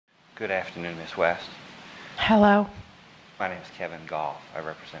Good afternoon, Miss West. Hello. My name is Kevin Goff. I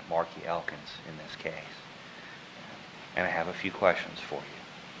represent Marquis Elkins in this case. And I have a few questions for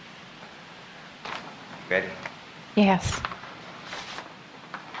you. Ready? Yes.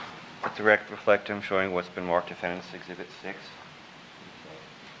 Let the record reflect I'm showing what's been marked Defendant's Exhibit 6.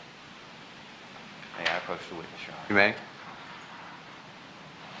 May I approach the witness, Your Honor? You may.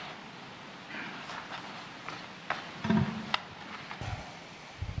 I'm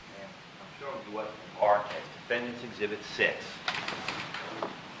showing you what's been marked as Defendant's Exhibit 6.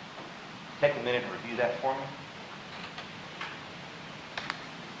 Take a minute to review that for me.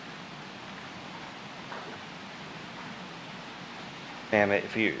 Ma'am, it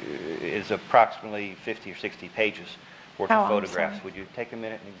is approximately 50 or 60 pages worth of photographs. Sorry. Would you take a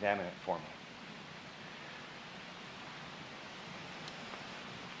minute and examine it for me?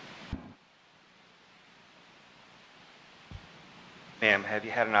 Ma'am, have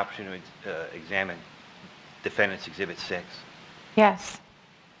you had an opportunity to examine Defendant's Exhibit 6? Yes.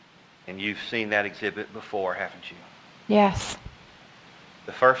 And you've seen that exhibit before, haven't you? Yes.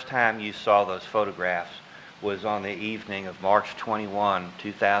 The first time you saw those photographs was on the evening of March 21,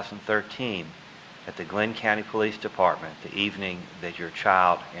 2013, at the Glenn County Police Department, the evening that your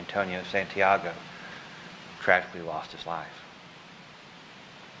child, Antonio Santiago, tragically lost his life.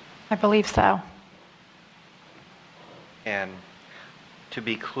 I believe so. And to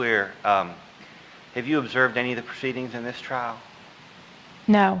be clear, have you observed any of the proceedings in this trial?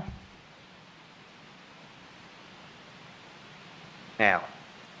 No. Now,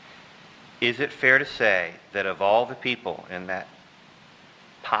 is it fair to say that of all the people in that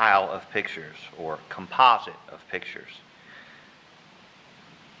pile of pictures, or composite of pictures,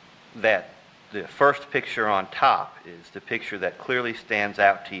 that the first picture on top is the picture that clearly stands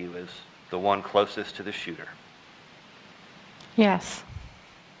out to you as the one closest to the shooter? Yes.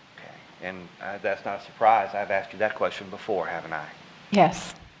 Okay. And that's not a surprise. I've asked you that question before, haven't I?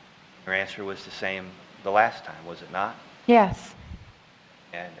 Yes. Your answer was the same the last time, was it not? Yes.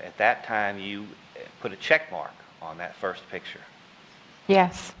 And at that time, you put a check mark on that first picture.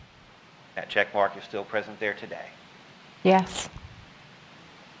 Yes. That check mark is still present there today. Yes.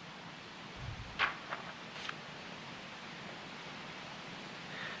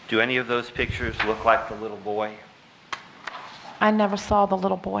 Do any of those pictures look like the little boy? I never saw the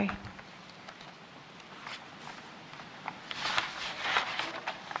little boy.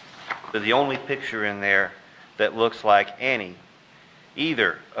 So the only picture in there that looks like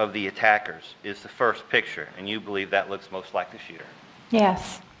either of the attackers is the first picture, and you believe that looks most like the shooter.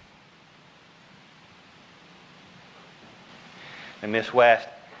 Yes. And Miss West,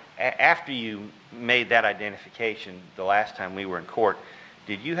 after you made that identification the last time we were in court,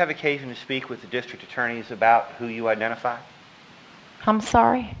 did you have occasion to speak with the district attorneys about who you identified? I'm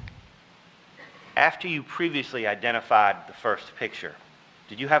sorry? After you previously identified the first picture,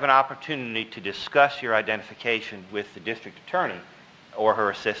 did you have an opportunity to discuss your identification with the district attorney or her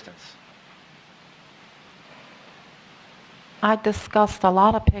assistants? I discussed a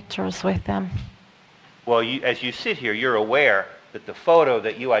lot of pictures with them. Well, as you sit here, you're aware that the photo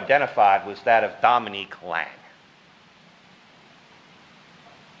that you identified was that of Dominique Lang.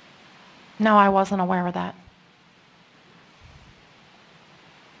 No, I wasn't aware of that.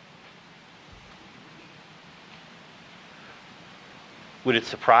 Would it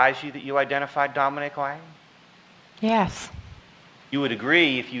surprise you that you identified Dominique Lang? Yes. You would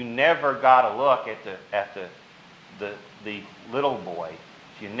agree if you never got a look at the little boy,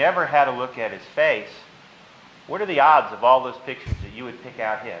 if you never had a look at his face, what are the odds of all those pictures that you would pick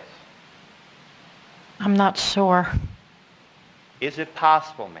out his? I'm not sure. Is it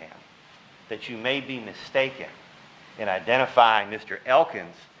possible, ma'am, that you may be mistaken in identifying Mr.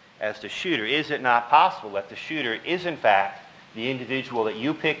 Elkins as the shooter? Is it not possible that the shooter is, in fact, the individual that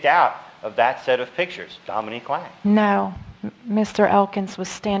you picked out of that set of pictures, Dominique Lang? No. Mr. Elkins was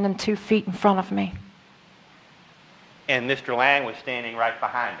standing 2 feet in front of me. And Mr. Lang was standing right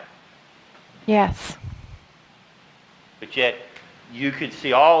behind him. Yes. But yet, you could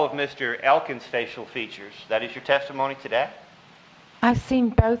see all of Mr. Elkins' facial features. That is your testimony today? I seen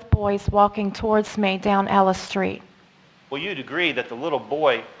both boys walking towards me down Ellis Street. Well, you'd agree that the little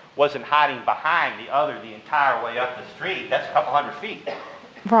boy wasn't hiding behind the other the entire way up the street. That's a couple hundred feet.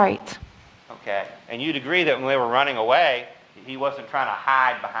 Right. Okay. And you'd agree that when they were running away, he wasn't trying to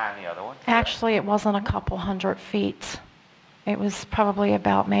hide behind the other one? Actually, it wasn't a couple hundred feet. It was probably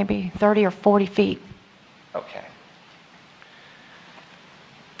about maybe 30 or 40 feet. Okay.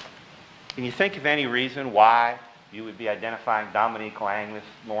 Can you think of any reason why you would be identifying Dominique Lang this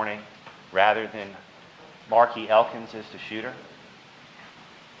morning rather than Marquis Elkins as the shooter?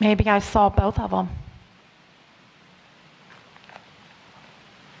 Maybe I saw both of them.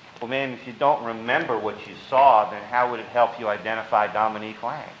 Well, ma'am, if you don't remember what you saw, then how would it help you identify Dominique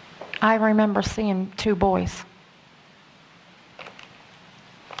Lang? I remember seeing two boys.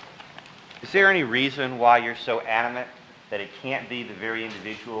 Is there any reason why you're so adamant that it can't be the very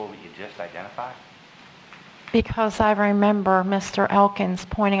individual that you just identified? Because I remember Mr. Elkins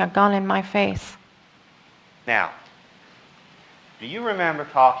pointing a gun in my face. Now, do you remember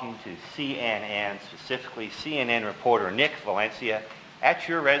talking to CNN, specifically CNN reporter Nick Valencia, at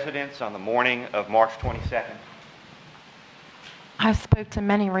your residence on the morning of March 22nd? I spoke to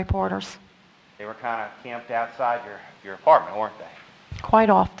many reporters, They were kind of camped outside your apartment, weren't they? quite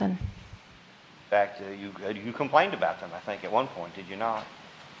often. In fact, you complained about them, I think, at one point, did you not?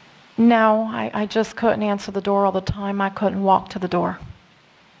 No, I just couldn't answer the door all the time. I couldn't walk to the door.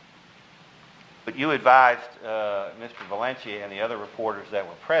 But you advised Mr. Valencia and the other reporters that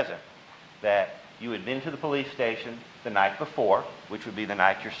were present that you had been to the police station the night before, which would be the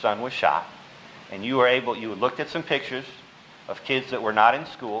night your son was shot, and you had looked at some pictures of kids that were not in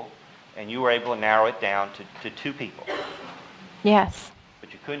school, and you were able to narrow it down to two people. Yes.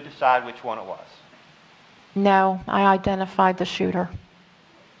 But you couldn't decide which one it was. No, I identified the shooter.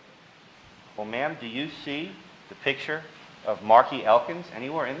 Well, ma'am, do you see the picture of Marquis Elkins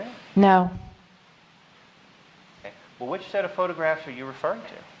anywhere in there? No. Okay. Well, which set of photographs are you referring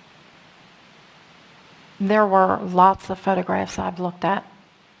to? There were lots of photographs I've looked at.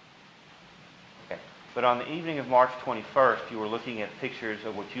 Okay. But on the evening of March 21st, you were looking at pictures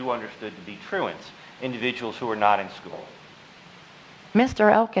of what you understood to be truants, individuals who were not in school.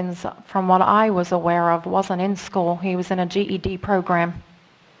 Mr. Elkins, from what I was aware of, wasn't in school. He was in a GED program.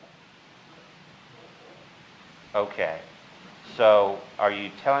 Okay. So are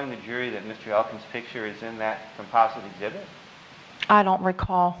you telling the jury that Mr. Elkins' picture is in that composite exhibit? I don't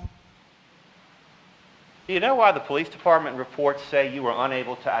recall. Do you know why the police department reports say you were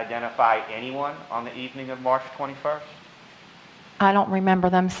unable to identify anyone on the evening of March 21st? I don't remember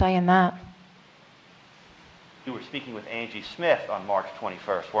them saying that. You were speaking with Angie Smith on March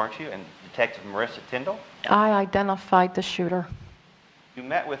 21st, weren't you? And Detective Marissa Tyndall? I identified the shooter. You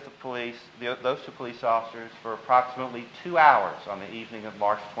met with the police, those two police officers, for approximately 2 hours on the evening of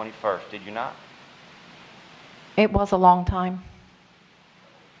March 21st, did you not? It was a long time.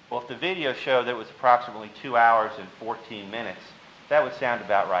 Well, if the video showed that it was approximately 2 hours and 14 minutes, that would sound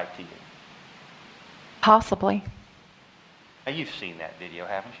about right to you. Possibly. Now, you've seen that video,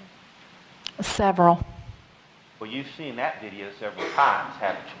 haven't you? Several. Well, you've seen that video several times,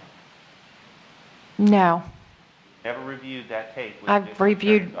 haven't you? No. Never reviewed that tape with I've different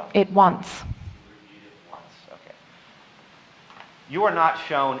reviewed attorney's office. it once. You reviewed it once, okay. You are not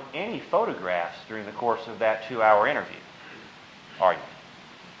shown any photographs during the course of that 2-hour interview, are you?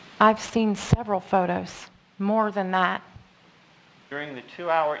 I've seen several photos, more than that. During the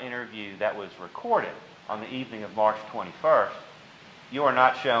 2-hour interview that was recorded on the evening of March 21st, you are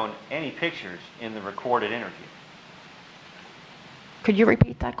not shown any pictures in the recorded interview. Could you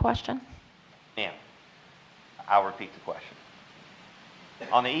repeat that question? Ma'am, I'll repeat the question.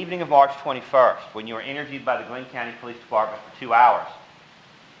 On the evening of March 21st, when you were interviewed by the Glenn County Police Department for 2 hours,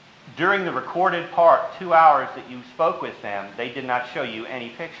 during the recorded part, 2 hours that you spoke with them, they did not show you any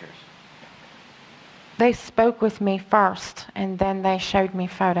pictures. They spoke with me first, and then they showed me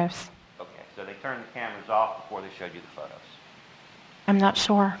photos. Okay, so they turned the cameras off before they showed you the photos. I'm not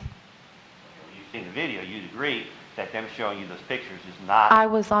sure. You've seen the video, you'd agree that them showing you those pictures is not... I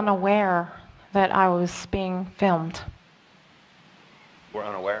was unaware that I was being filmed. We're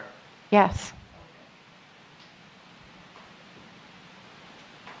unaware? Yes.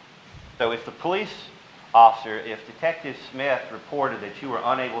 So if the police officer, if Detective Smith reported that you were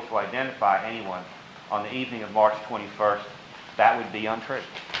unable to identify anyone on the evening of March 21st, that would be untrue.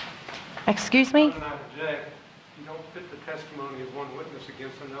 Excuse me? I object. You don't pit the testimony of one witness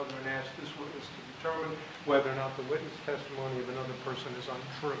against another and ask this witness to determine whether or not the witness testimony of another person is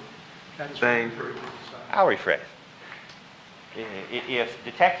untrue. That is for the jury to decide. I'll rephrase. If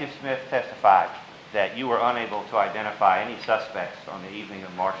Detective Smith testified that you were unable to identify any suspects on the evening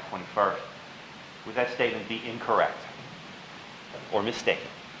of March 21st, would that statement be incorrect or mistaken?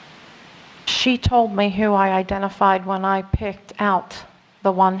 She told me who I identified when I picked out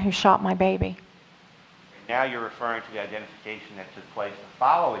the one who shot my baby. Now you're referring to the identification that took place the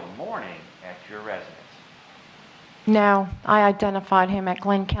following morning at your residence. No, I identified him at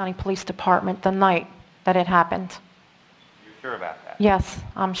Glenn County Police Department the night that it happened. You're sure about that? Yes,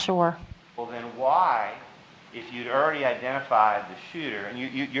 I'm sure. Well, then why, if you'd already identified the shooter, and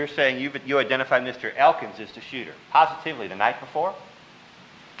you're saying you identified Mr. Elkins as the shooter, positively the night before?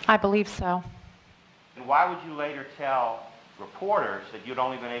 I believe so. And why would you later tell reporters that you'd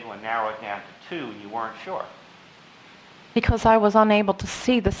only been able to narrow it down to 2 and you weren't sure? Because I was unable to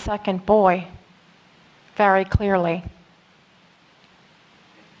see the second boy very clearly. And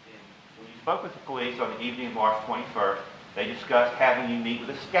when you spoke with the police on the evening of March 21st, they discussed having you meet with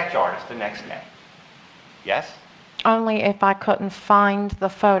a sketch artist the next day. Yes? Only if I couldn't find the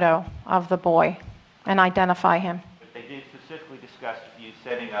photo of the boy and identify him. But they did specifically discuss you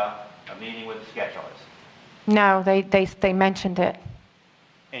setting up a meeting with a sketch artist. No, they mentioned it.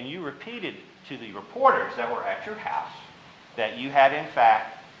 And you repeated to the reporters that were at your house that you had in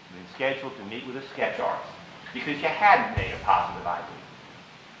fact been scheduled to meet with a sketch artist because you hadn't made a positive ID.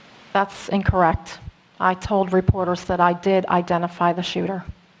 That's incorrect. I told reporters that I did identify the shooter.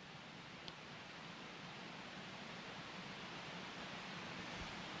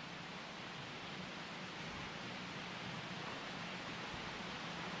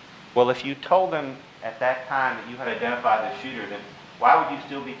 Well, if you told them at that time that you had identified the shooter, then why would you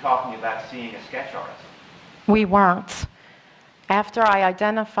still be talking about seeing a sketch artist? We weren't. After I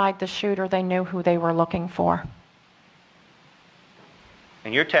identified the shooter, they knew who they were looking for.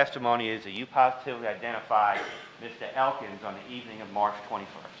 And your testimony is that you positively identified Mr. Elkins on the evening of March 21st.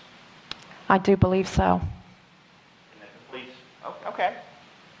 I do believe so. And that the police,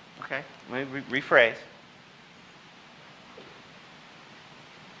 okay. Let me rephrase.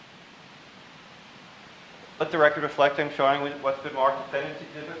 Let the record reflect him showing what's been marked Defendant's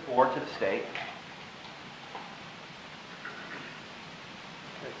Exhibit 4 to the state.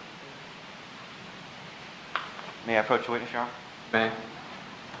 May I approach the witness, Your Honor? May.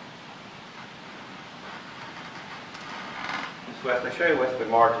 Ms. West, I show you what's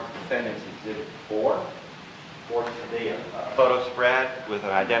been marked as Defendant's Exhibit 4. For the photo spread with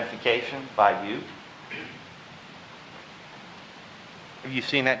an identification by you. Have you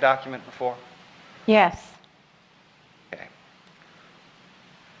seen that document before? Yes. Okay.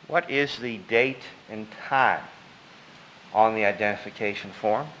 What is the date and time on the identification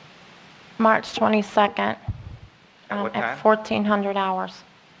form? March 22nd At what time? at 1400 hours.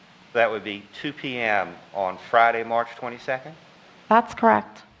 That would be 2 p.m. on Friday, March 22nd, That's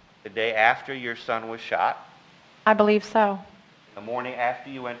correct. the day after your son was shot, I believe so. the morning after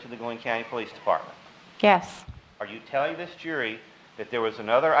you went to the Glenn County Police Department. Yes. Are you telling this jury that there was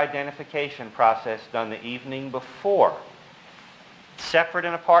another identification process done the evening before, separate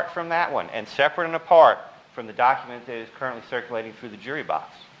and apart from that one, and separate and apart from the document that is currently circulating through the jury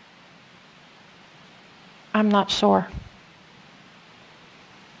box? I'm not sure.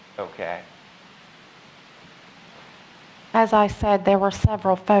 Okay. As I said, there were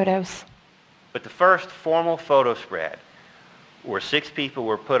several photos. But the first formal photo spread, where 6 people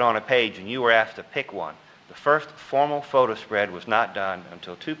were put on a page and you were asked to pick one, the first formal photo spread was not done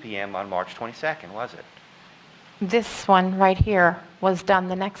until 2 p.m. on March 22nd, was it? This one right here was done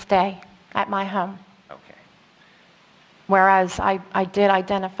the next day at my home, Okay. whereas I did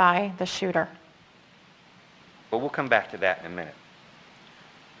identify the shooter. Well, we'll come back to that in a minute.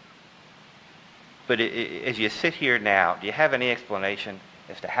 But as you sit here now, do you have any explanation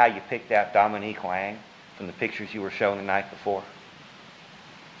as to how you picked out Dominique Lang from the pictures you were shown the night before?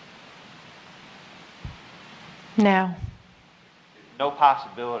 No. No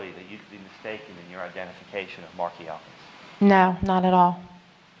possibility that you could be mistaken in your identification of Marquis Elkins. No, not at all.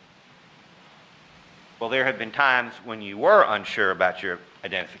 Well, there have been times when you were unsure about your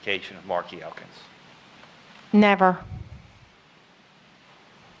identification of Marquis Elkins. Never.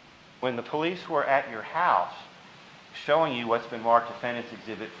 When the police were at your house showing you what's been marked Defendant's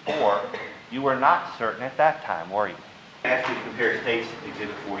Exhibit 4, you were not certain at that time, were you? I asked you to compare State's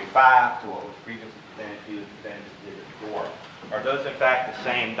Exhibit 45 to what was previously presented to you as Defendant's Exhibit 4. Are those in fact the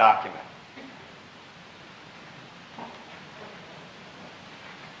same document?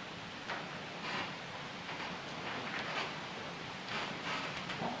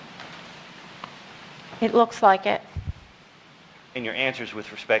 It looks like it. And your answers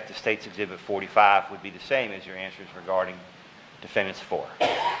with respect to State's Exhibit 45 would be the same as your answers regarding Defendant's 4?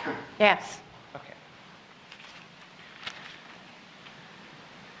 Yes. Okay.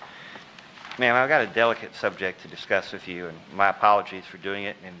 Ma'am, I've got a delicate subject to discuss with you, and my apologies for doing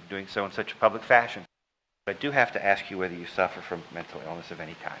it and doing so in such a public fashion. But I do have to ask you whether you suffer from mental illness of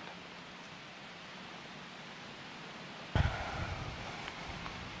any kind.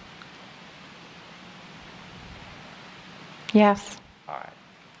 Yes. All right.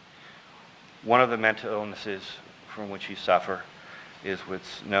 One of the mental illnesses from which you suffer is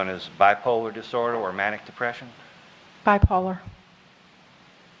what's known as bipolar disorder or manic depression. Bipolar.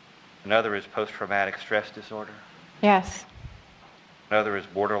 Another is post-traumatic stress disorder. Yes. Another is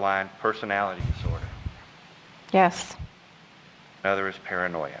borderline personality disorder. Yes. Another is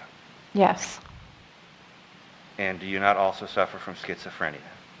paranoia. Yes. And do you not also suffer from schizophrenia?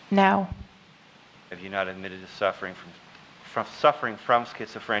 No. Have you not admitted to suffering from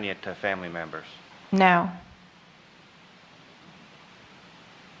schizophrenia to family members? No.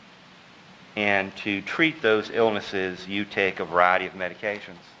 And to treat those illnesses, you take a variety of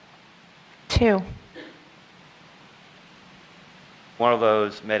medications. 2. One of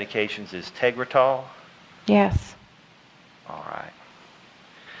those medications is Tegretol. Yes. All right.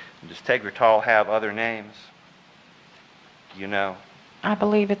 Does Tegretol have other names? Do you know? I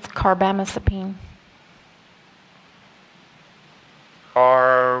believe it's carbamazepine.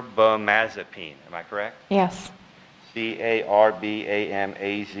 Carbamazepine, am I correct? Yes.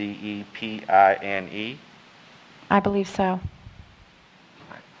 Carbamazepine. I believe so.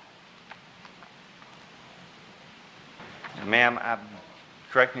 Ma'am,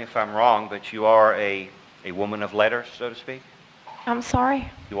 correct me if I'm wrong, but you are a woman of letters, so to speak? I'm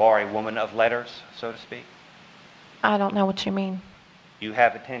sorry? You are a woman of letters, so to speak? I don't know what you mean. You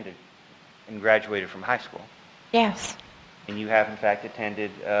have attended and graduated from high school, Yes. and you have in fact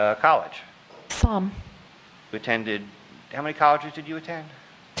attended college. Some. You attended, how many colleges did you attend?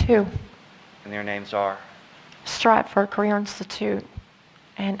 2. And their names are? Stratford Career Institute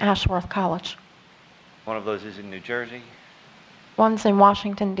and Ashworth College. One of those is in New Jersey. One's in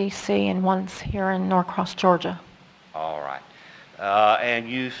Washington, D.C., and one's here in Norcross, Georgia. All right. And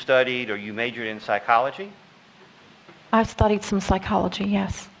you studied or you majored in psychology? I've studied some psychology,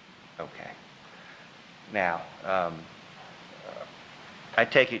 yes. Okay. Now, I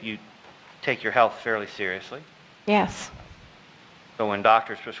take it you take your health fairly seriously. Yes. So when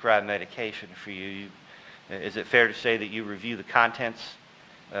doctors prescribe medication for you, is it fair to say that you review the contents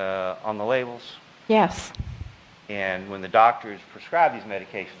on the labels? Yes. And when the doctors prescribe these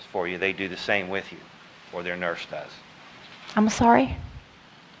medications for you, they do the same with you, or their nurse does. I'm sorry?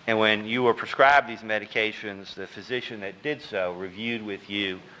 And when you were prescribed these medications, the physician that did so reviewed with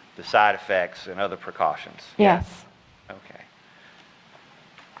you the side effects and other precautions? Yes. Okay.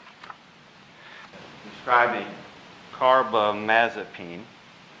 Prescribing carbamazepine.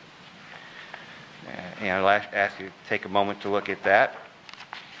 And I'll ask you to take a moment to look at that.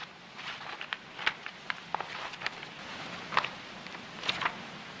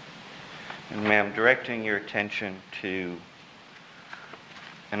 And ma'am, directing your attention to,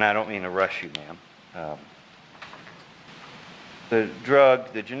 and I don't mean to rush you, ma'am, the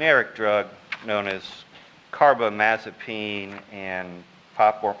drug, the generic drug known as carbamazepine and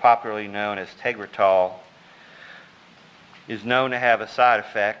more popularly known as Tegretol is known to have a side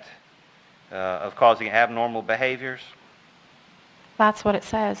effect of causing abnormal behaviors. That's what it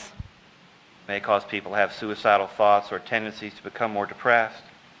says. It may cause people to have suicidal thoughts or tendencies to become more depressed.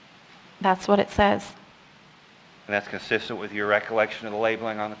 That's what it says. And that's consistent with your recollection of the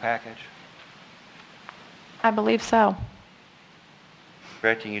labeling on the package? I believe so.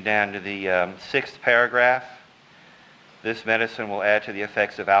 Directing you down to the 6th paragraph. This medicine will add to the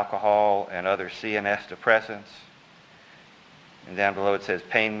effects of alcohol and other CNS depressants. And down below it says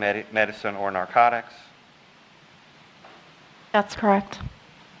pain medicine or narcotics. That's correct.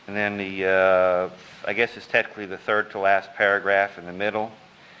 And then the, I guess it's technically the 3rd to last paragraph in the middle.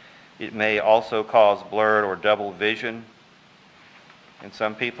 It may also cause blurred or double vision in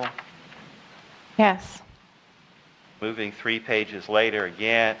some people. Yes. Moving 3 pages later,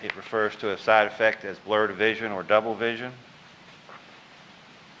 again, it refers to a side effect as blurred vision or double vision.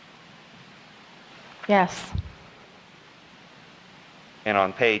 Yes. And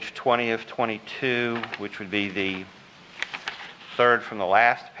on page 20 of 22, which would be the 3rd from the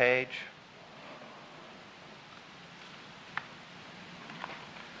last page,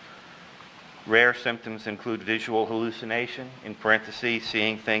 rare symptoms include visual hallucination, in parentheses,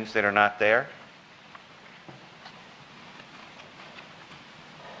 seeing things that are not there.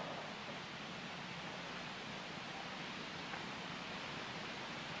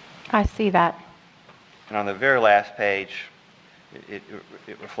 I see that. And on the very last page, it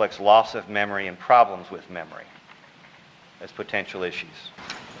reflects loss of memory and problems with memory as potential issues.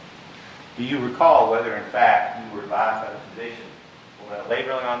 Do you recall whether, in fact, you were advised by the physician or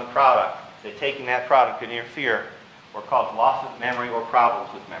labeling on the product that taking that product could interfere or cause loss of memory or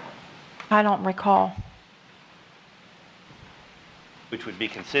problems with memory, I don't recall. which would be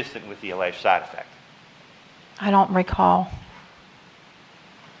consistent with the alleged side effect? I don't recall.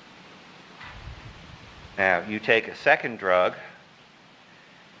 Now, you take a second drug,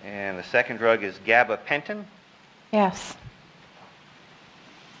 and the second drug is gabapentin. Yes.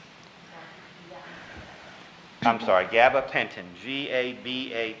 I'm sorry, gabapentin,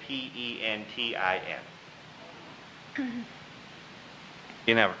 Gabapentin.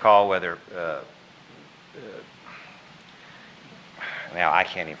 You never recall whether, now I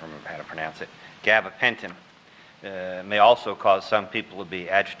can't even remember how to pronounce it. Gabapentin may also cause some people to be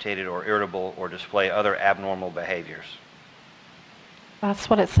agitated or irritable or display other abnormal behaviors. That's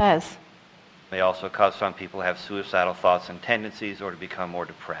what it says. May also cause some people to have suicidal thoughts and tendencies or to become more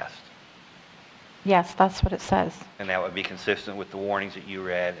depressed. Yes, that's what it says. And that would be consistent with the warnings that you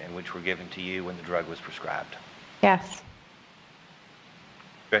read and which were given to you when the drug was prescribed. Yes.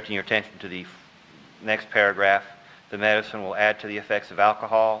 Directing your attention to the next paragraph, the medicine will add to the effects of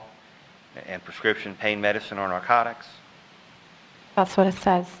alcohol and prescription pain medicine or narcotics. That's what it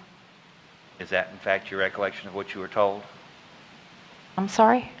says. Is that, in fact, your recollection of what you were told? I'm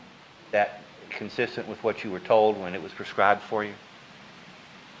sorry? Is that consistent with what you were told when it was prescribed for you?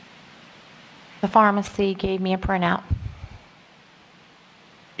 The pharmacy gave me a printout.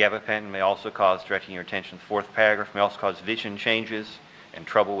 Gabapentin may also cause, directing your attention to the fourth paragraph, may also cause vision changes and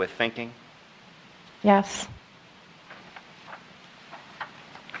trouble with thinking. Yes.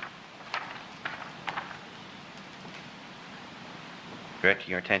 Directing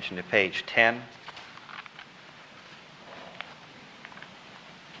your attention to page 10.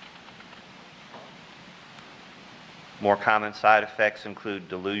 More common side effects include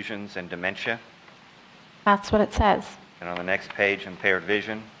delusions and dementia. That's what it says. And on the next page, impaired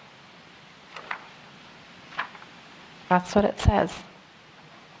vision. That's what it says.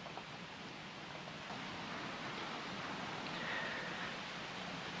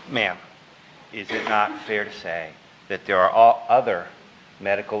 Ma'am, is it not fair to say that there are all other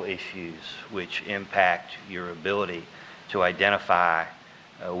medical issues which impact your ability to identify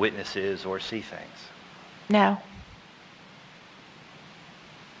witnesses or see things? No.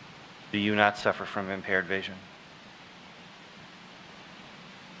 Do you not suffer from impaired vision?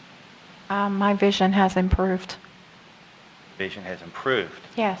 My vision has improved. Vision has improved.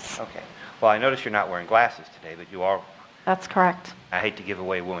 Yes. Okay. Well, I notice you're not wearing glasses today, but you are. That's correct. I hate to give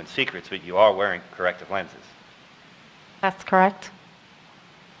away women's secrets, but you are wearing corrective lenses. That's correct.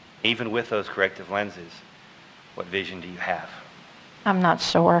 Even with those corrective lenses, what vision do you have? I'm not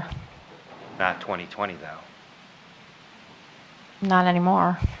sure. Not 20/20 though. Not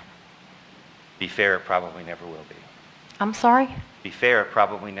anymore. Be fair, it probably never will be. I'm sorry? Be fair, it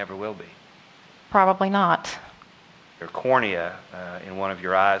probably never will be. Probably not. Your cornea in one of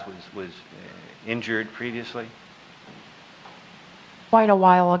your eyes was injured previously, Quite a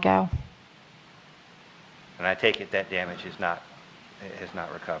while ago. and I take it that damage has not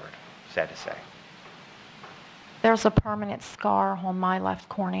recovered. Sad to say. There's a permanent scar on my left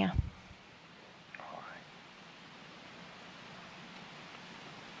cornea. All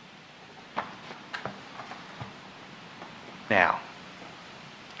right. Now,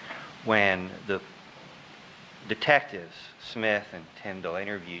 when the detectives, Smith and Tyndall,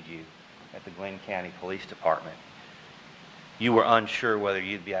 interviewed you at the Glenn County Police Department, you were unsure whether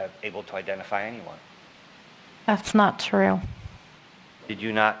you'd be able to identify anyone. That's not true. Did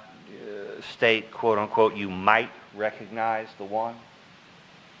you not state, quote unquote, you might recognize the one?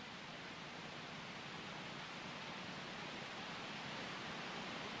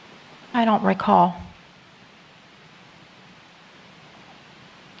 I don't recall.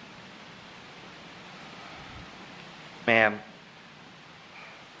 Ma'am,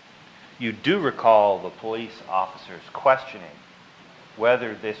 you do recall the police officers questioning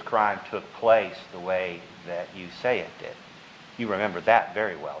whether this crime took place the way that you say it did. You remember that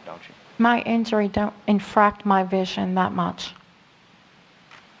very well, don't you? My injury don't infract my vision that much.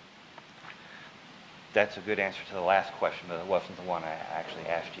 That's a good answer to the last question, but it wasn't the one I actually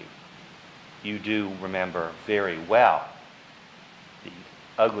asked you. You do remember very well the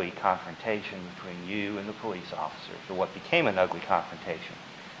ugly confrontation between you and the police officers, or what became an ugly confrontation,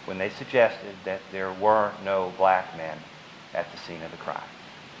 when they suggested that there were no black men at the scene of the crime.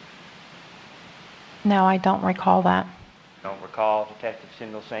 No, I don't recall that. Don't recall Detective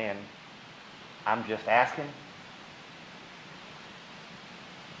Tyndall saying, "I'm just asking"?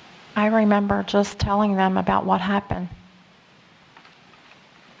 I remember just telling them about what happened.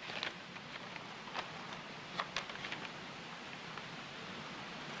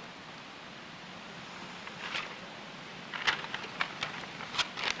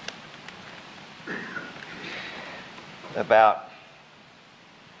 About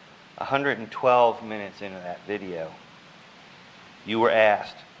 112 minutes into that video, you were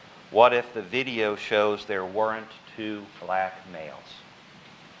asked, what if the video shows there weren't two black males?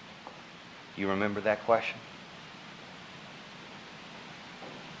 You remember that question?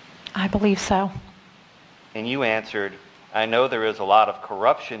 I believe so. And you answered, I know there is a lot of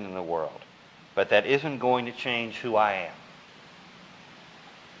corruption in the world, but that isn't going to change who I am.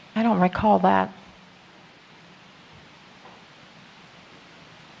 I don't recall that.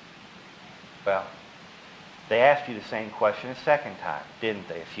 Well, they asked you the same question a second time, didn't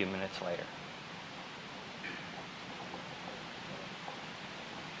they, a few minutes later?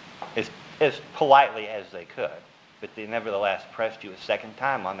 As politely as they could, but they nevertheless pressed you a second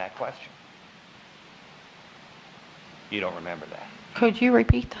time on that question. You don't remember that. Could you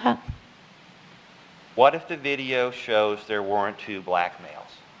repeat that? What if the video shows there weren't two black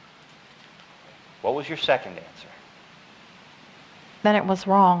males? What was your second answer? Then it was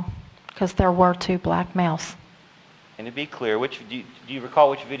wrong, because there were 2 black males. And to be clear, do you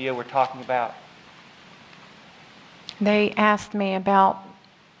recall which video we're talking about? They asked me about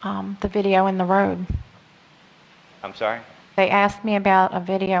the video in the road. I'm sorry? They asked me about a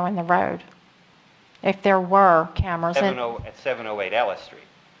video in the road. If there were cameras in... At 708 Ellis Street.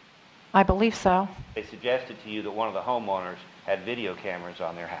 I believe so. They suggested to you that one of the homeowners had video cameras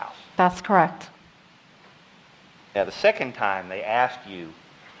on their house. That's correct. Now, the second time they asked you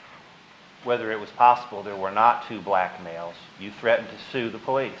whether it was possible there were not 2 black males, you threatened to sue the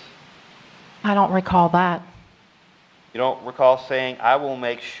police. I don't recall that. You don't recall saying, I will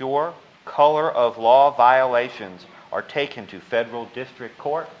make sure color of law violations are taken to federal district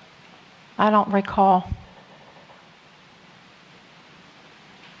court? I don't recall.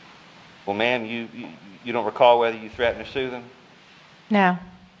 Well, ma'am, you don't recall whether you threatened to sue them? No.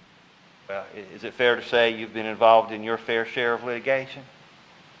 Well, is it fair to say you've been involved in your fair share of litigation?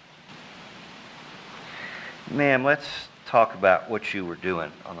 Ma'am, let's talk about what you were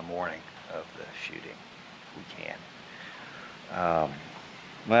doing on the morning of the shooting, if we can.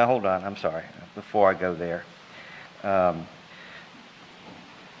 Well, hold on, I'm sorry, before I go there.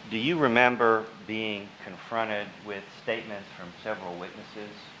 Do you remember being confronted with statements from several witnesses,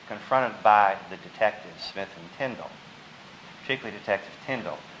 confronted by the detectives, Smith and Tyndall, particularly Detective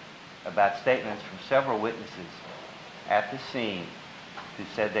Tyndall, about statements from several witnesses at the scene who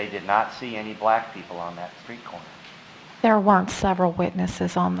said they did not see any black people on that street corner? There weren't several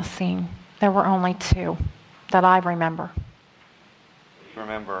witnesses on the scene. There were only 2 that I remember. You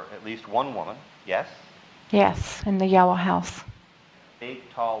remember at least one woman, yes? Yes, in the yellow house. Big,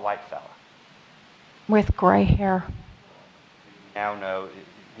 tall, white fella. With gray hair. You now know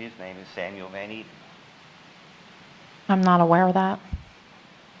his name is Samuel Van Eden. I'm not aware of that.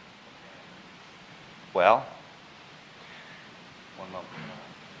 Well, one moment.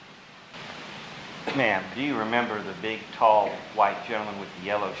 Ma'am, do you remember the big, tall, white gentleman with the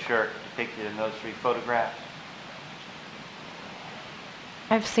yellow shirt depicted in those 3 photographs?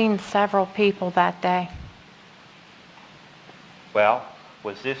 I've seen several people that day. Well,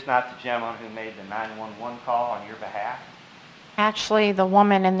 was this not the gentleman who made the 911 call on your behalf? Actually, the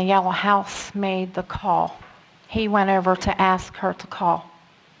woman in the yellow house made the call. He went over to ask her to call.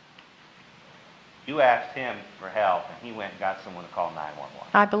 You asked him for help, and he went and got someone to call 911.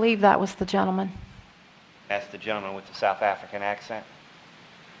 I believe that was the gentleman. That's the gentleman with the South African accent?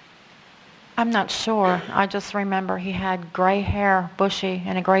 I'm not sure. I just remember he had gray hair, bushy,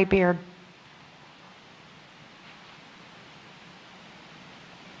 and a gray beard.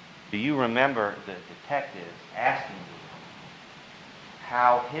 Do you remember the detective asking you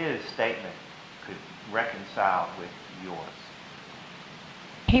how his statement could reconcile with yours?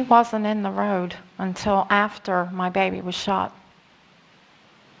 He wasn't in the road until after my baby was shot.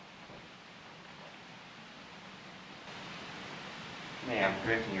 Ma'am,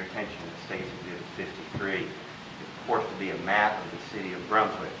 directing your attention to the State's Exhibit 53. It purports to be a map of the city of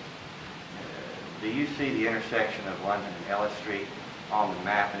Brunswick. Do you see the intersection of London and Ellis Street on the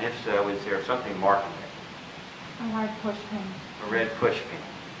map? And if so, is there something marking it? A red push pin. A red push pin.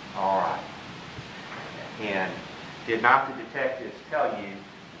 All right. And did not the detectives tell you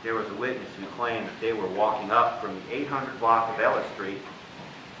that there was a witness who claimed that they were walking up from the 800 block of Ellis Street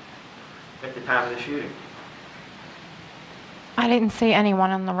at the time of the shooting? I didn't see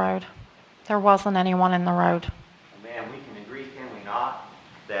anyone in the road. There wasn't anyone in the road. Ma'am, we can agree, can we not,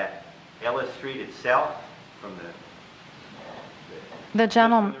 that Ellis Street itself, from The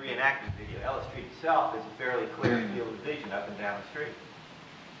gentleman, from the reenactment video, Ellis Street itself is a fairly clear field of vision up and down the street.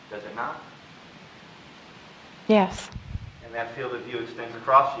 Does it not? yes. And that field of view extends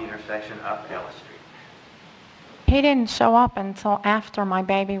across the intersection up Ellis Street. He didn't show up until after my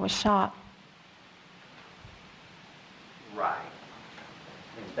baby was shot. Right.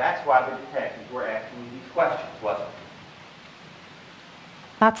 And that's why the detectives were asking you these questions, wasn't it?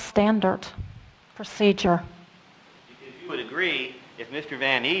 That's standard procedure. Because you would agree, if Mr.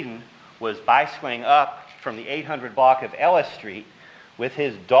 Van Eden was bicycling up from the 800 block of Ellis Street with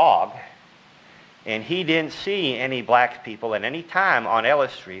his dog, and he didn't see any black people at any time on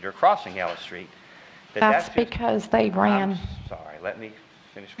Ellis Street or crossing Ellis Street, That's because they ran. I'm sorry, let me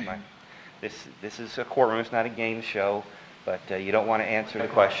finish my... This is a courtroom, it's not a game show, but you don't want to answer the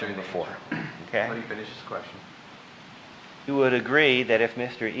question before. Okay? Let me finish this question. You would agree that if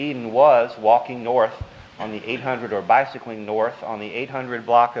Mr. Eden was walking north on the 800 or bicycling north on the 800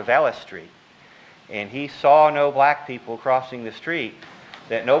 block of Ellis Street, and he saw no black people crossing the street,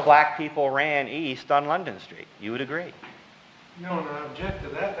 that no black people ran east on London Street. You would agree? No, and I object to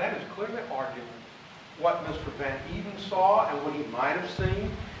that. That is clearly argument. What Mr. Van Eden saw and what he might have seen,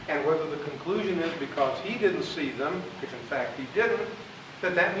 and whether the conclusion is because he didn't see them, if in fact he didn't,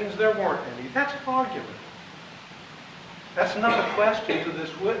 that means there weren't any. That's an argument. That's not a question to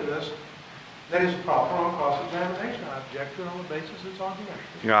this witness that is proper on cross-examination. I object to it on the basis it's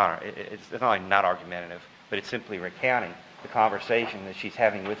argumentative. Your Honor, it's not only not argumentative, but it's simply recounting the conversation that she's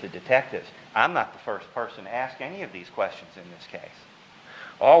having with the detectives. I'm not the first person to ask any of these questions in this case.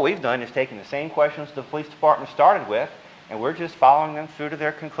 All we've done is taken the same questions the police department started with, and we're just following them through to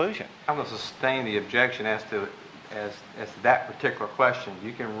their conclusion. I'm going to sustain the objection as to that particular question.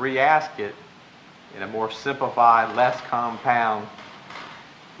 You can re-ask it in a more simplified, less compound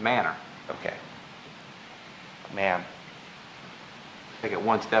manner. Okay. Ma'am, Take it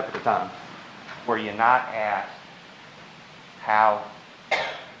one step at a time. were you not asked how...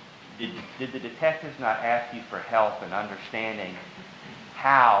 Did the detectives not ask you for help in understanding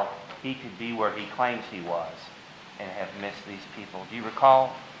how he could be where he claims he was and have missed these people? Do you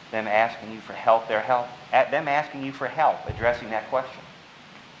recall them asking you for help, them asking you for help addressing that question?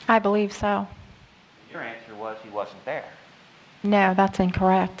 I believe so. Your answer was he wasn't there. No, that's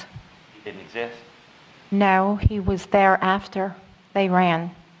incorrect. He didn't exist. No, he was there after they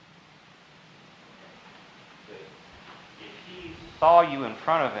ran. If he saw you in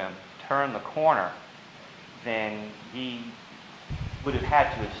front of him turn the corner, then he would have had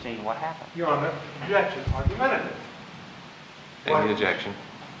to have seen what happened. Your Honor, objection, argumentative. Any objection?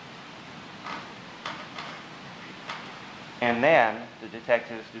 And then, the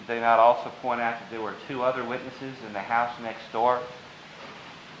detectives, did they not also point out that there were two other witnesses in the house next door?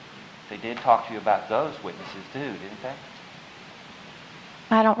 They did talk to you about those witnesses too, didn't they?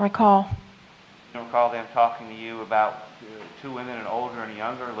 I don't recall. You don't recall them talking to you about two women, an older and a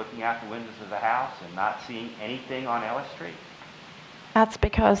younger, looking out the windows of the house and not seeing anything on Ellis Street? That's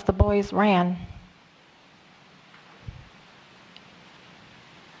because the boys ran.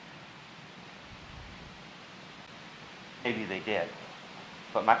 Maybe they did.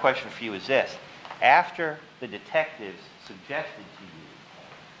 But my question for you is this. After the detectives suggested to you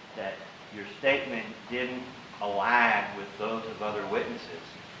that your statement didn't align with those of other witnesses,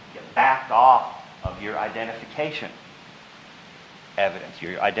 you backed off of your identification evidence,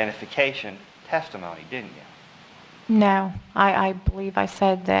 your identification testimony, didn't you? No, I believe I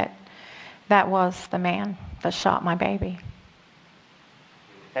said that was the man that shot my baby.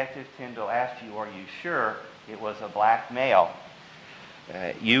 Detective Tyndall asked you, are you sure it was a black male?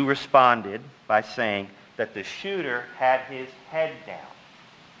 You responded by saying that the shooter had his head down.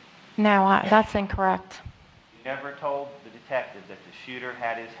 No, that's incorrect. You never told the detective that the shooter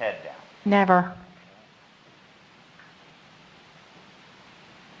had his head down. Never.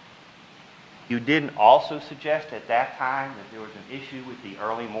 You didn't also suggest at that time that there was an issue with the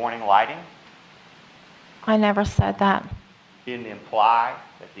early morning lighting? I never said that. You didn't imply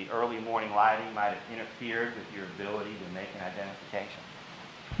that the early morning lighting might have interfered with your ability to make an identification?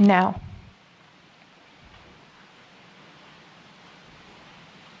 No.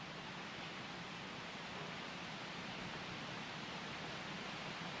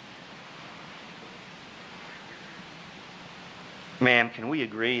 Ma'am, can we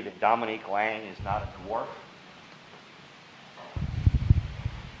agree that Dominique Lang is not a dwarf?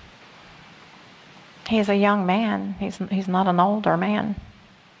 He's a young man. He's not an older man. Can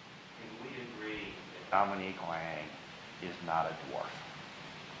we agree that Dominique Lang is not a dwarf?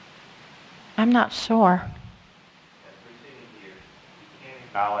 I'm not sure. As we're sitting here, you can't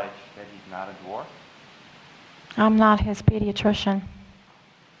acknowledge that he's not a dwarf? I'm not his pediatrician. Ma'am,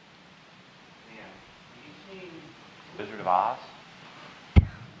 have you seen Wizard of Oz?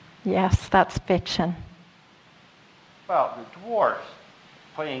 Yes, that's fiction. Well, the dwarfs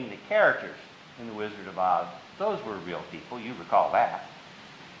playing the characters in The Wizard of Oz, those were real people. You recall that.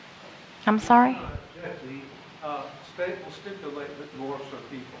 I'm sorry? The state will stipulate that dwarfs are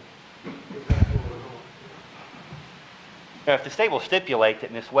people. Is that what we're going? Now, if the state will stipulate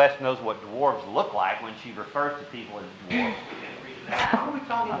that Miss West knows what dwarves look like when she refers to people as dwarfs, we can agree to How are we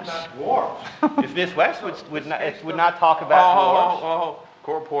talking about dwarfs? If Ms. West would not talk about dwarfs. Oh,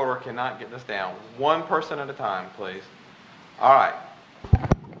 court reporter cannot get this down. One person at a time, please. All right.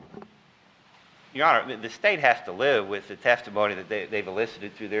 Your Honor, the state has to live with the testimony that they've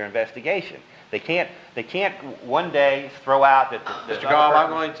elicited through their investigation. They can't one day throw out that the Mr. Gall, I'm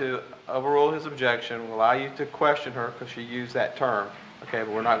going to overrule his objection, will allow you to question her because she used that term, okay, but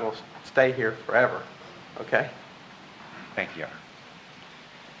we're not going to stay here forever, okay? Thank you, Your Honor.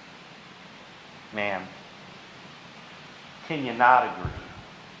 Ma'am, can you not agree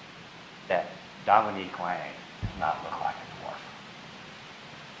that Dominique Lang does not look like a dwarf?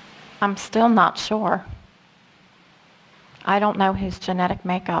 I'm still not sure. I don't know his genetic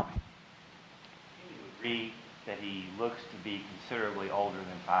makeup. Can you agree that he looks to be considerably older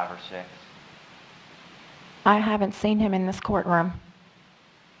than 5 or 6? I haven't seen him in this courtroom.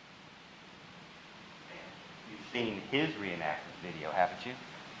 You've seen his reenactment video, haven't you?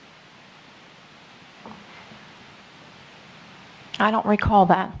 I don't recall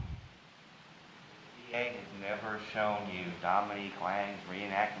that. The DA has never shown you Dominique Lang's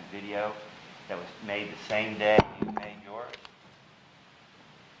reenactment video that was made the same day you made yours?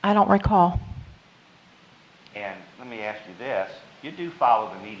 I don't recall. And let me ask you this. You do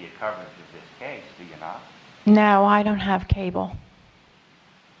follow the media coverage of this case, do you not? No, I don't have cable.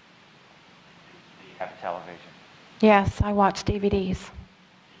 Do you have a television? Yes, I watch DVDs.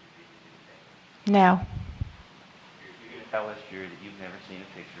 No. You're going to tell us, Jury, that you've never seen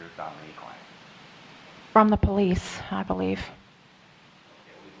a picture of Dominique Lang? From the police, I believe.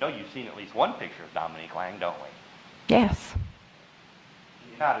 We know you've seen at least one picture of Dominique Lang, don't we? Yes.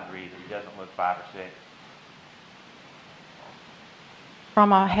 Do you not agree that he doesn't look 5 or 6?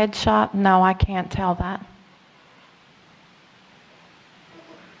 From a headshot, no, I can't tell that.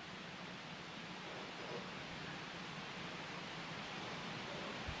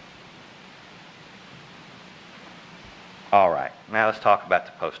 All right. Now let's talk about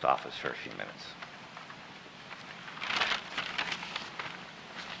the post office for a few minutes.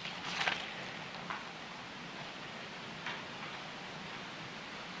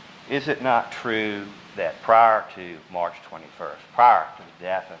 Is it not true that prior to March 21st, prior to the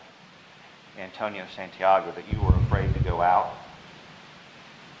death of Antonio Santiago, that you were afraid to go out?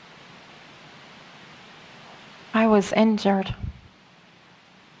 I was injured.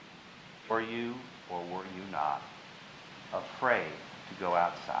 Were you or were you not afraid to go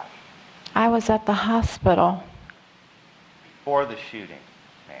outside? I was at the hospital. Before the shooting,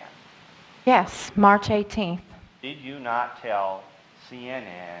 ma'am, Yes, March 18th. did you not tell CNN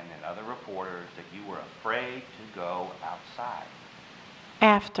and other reporters that you were afraid to go outside?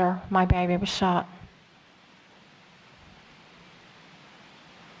 After my baby was shot.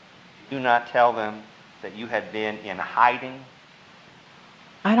 Did you not tell them that you had been in hiding,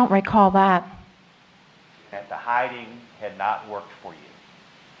 I don't recall that. that the hiding had not worked for you?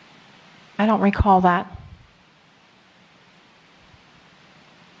 I don't recall that.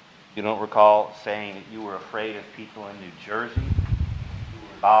 You don't recall saying that you were afraid of people in New Jersey who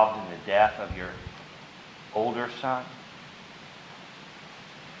were involved in the death of your older son?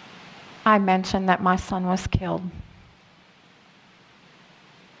 I mentioned that my son was killed.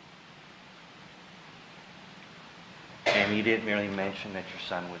 And you didn't merely mention that your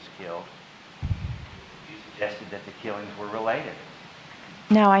son was killed. You suggested that the killings were related.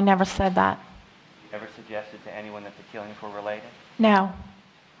 No, I never said that. You never suggested to anyone that the killings were related? No.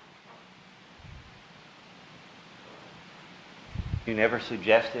 You never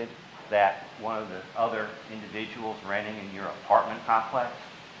suggested that one of the other individuals renting in your apartment complex,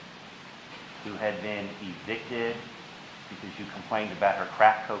 who had been evicted because you complained about her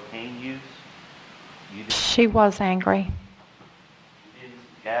crack cocaine use, She was angry. you didn't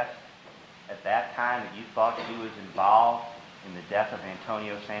suggest at that time that you thought she was involved in the death of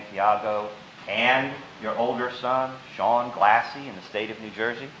Antonio Santiago and your older son, Sean Glassy, in the state of New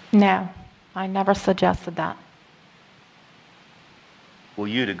Jersey? No, I never suggested that. Well,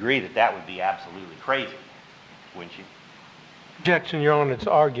 you'd agree that that would be absolutely crazy, wouldn't you? Objection, Your Honor, it's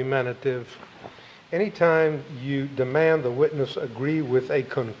argumentative. Anytime you demand the witness agree with a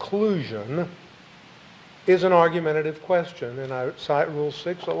conclusion is an argumentative question, and I cite Rule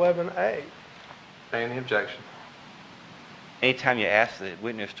 611A. Paying the objection. Anytime you ask the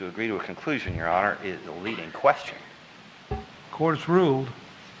witness to agree to a conclusion, Your Honor, is a leading question. Court has ruled.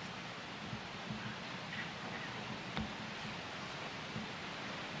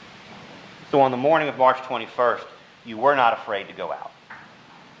 So on the morning of March 21st, you were not afraid to go out.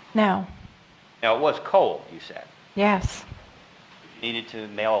 No. Now, it was cold, you said. Yes. You needed to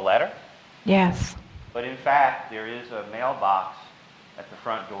mail a letter, Yes. but in fact, there is a mailbox at the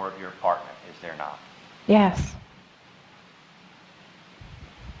front door of your apartment, is there not? Yes.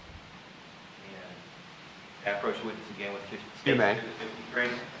 And approach the witness again with You may. 53.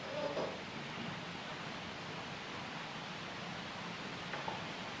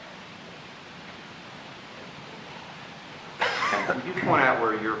 And could you point out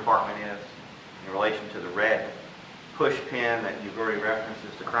where your apartment is in relation to the red push pin that you've already referenced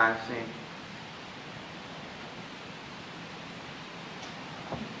as the crime scene?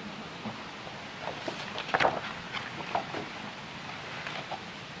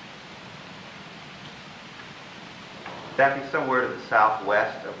 That be somewhere to the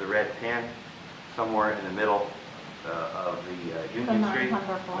southwest of the red pin, somewhere in the middle of the Union Street,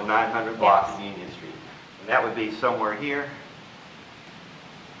 900 block. the 900 block Yes. of Union Street. And that would be somewhere here.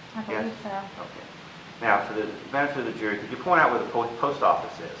 I Yes? believe so. Okay. Now, for the benefit of the jury, could you point out where the post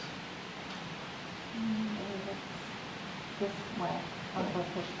office is? This way, on the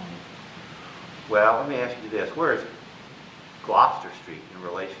push pin. Well, let me ask you this: where is Gloucester Street in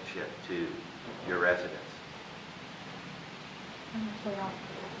relationship to your residence?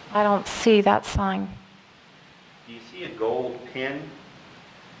 I don't see that sign. Do you see a gold pin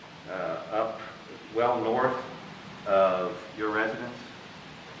up well north of your residence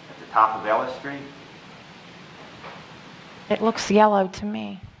at the top of Ellis Street? It looks yellow to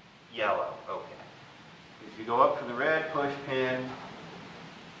me. Yellow, okay. If you go up from the red push pin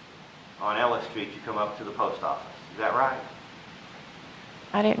on Ellis Street, you come up to the post office. Is that right?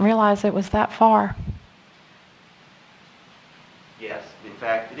 I didn't realize it was that far. Yes. In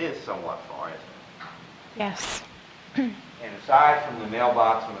fact, it is somewhat far, isn't it? Yes. And aside from the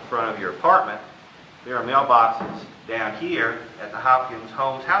mailbox on the front of your apartment, there are mailboxes down here at the Hopkins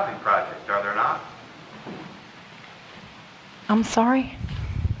Homes Housing Project, are there not? I'm sorry?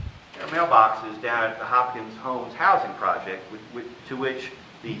 There are mailboxes down at the Hopkins Homes Housing Project to which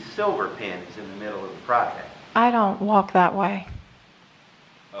the silver pin is in the middle of the project. I don't walk that way.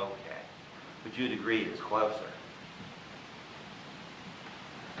 Okay. But you'd agree it's closer.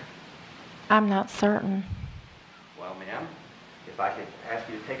 I'm not certain. Well, ma'am, if I could ask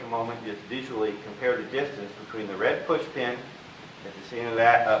you to take a moment and just visually compare the distance between the red push pin at the scene of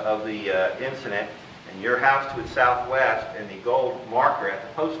the incident and your house to its southwest and the gold marker at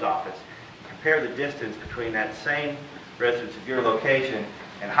the post office. Compare the distance between that same residence of your location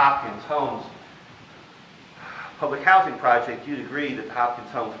and Hopkins Homes Public Housing Project. You'd agree that the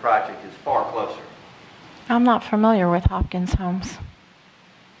Hopkins Homes Project is far closer. I'm not familiar with Hopkins Homes.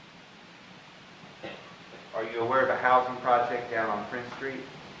 Are you aware of a housing project down on Prince Street?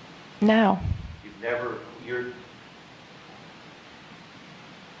 No.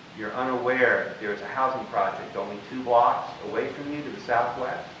 You're unaware that there's a housing project only 2 blocks away from you to the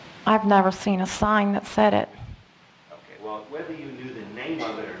southwest? I've never seen a sign that said it. Okay, well, whether you knew the name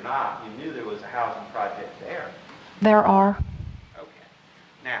of it or not, you knew there was a housing project there. There are. Okay.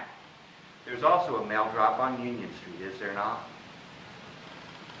 Now, there's also a mail drop on Union Street, is there not?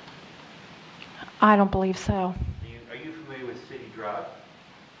 I don't believe so. Are you familiar with City Drug?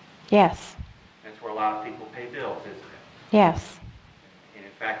 Yes. That's where a lot of people pay bills, isn't it? Yes. And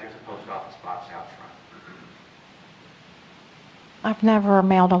in fact, there's a post office box out front. I've never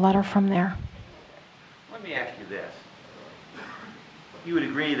mailed a letter from there. Let me ask you this. You would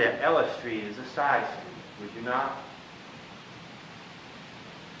agree that Ellis Street is a side street, would you not?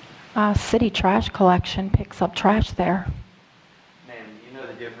 City trash collection picks up trash there. Ma'am, do you know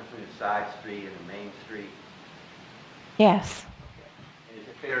the difference between a side street and a main street? Yes. Okay. And is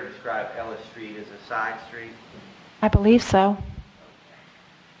it fair to describe Ellis Street as a side street? I believe so.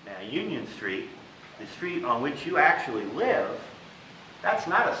 Now, Union Street, the street on which you actually live, that's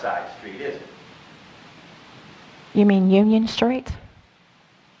not a side street, is it? You mean Union Street?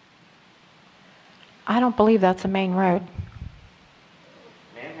 I don't believe that's a main road.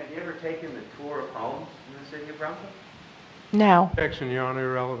 Ma'am, have you ever taken the tour of homes in the city of Brunswick? No. Objection, Your Honor,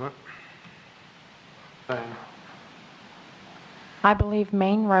 irrelevant. I believe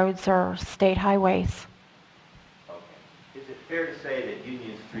main roads are state highways. Okay. Is it fair to say that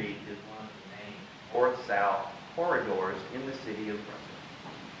Union Street is one of the main north-south corridors in the city of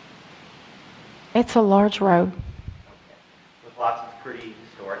Brunswick? It's a large road. Okay. With lots of pretty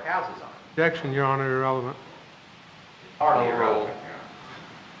historic houses on it. Objection, Your Honor, irrelevant. Hardly irrelevant.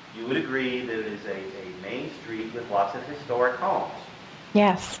 You would agree that it is a main street with lots of historic homes?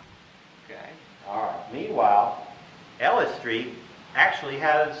 Yes. Okay. All right. Meanwhile, Ellis Street actually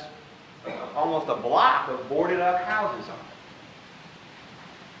has almost a block of boarded-up houses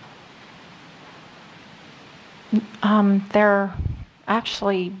on it. They're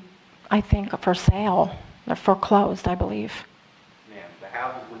actually, I think, for sale. They're foreclosed, I believe. Ma'am,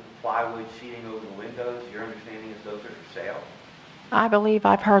 plywood sheeting over the windows, your understanding is those are for sale? I believe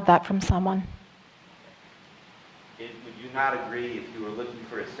I've heard that from someone. Would you not agree if you were looking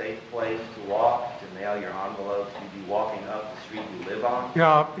for a safe place to walk, to mail your envelopes, you'd be walking up the street you live on?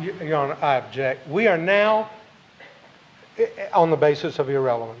 Your Honor, I object. We are now on the basis of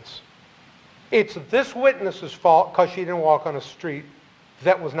irrelevance. It's this witness's fault because she didn't walk on a street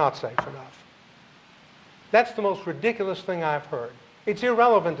that was not safe enough. That's the most ridiculous thing I've heard. It's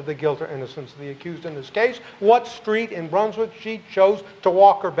irrelevant to the guilt or innocence of the accused in this case what street in Brunswick she chose to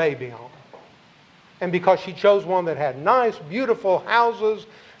walk her baby on. And because she chose one that had nice, beautiful houses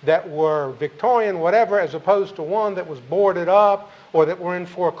that were Victorian, whatever, as opposed to one that was boarded up or that were in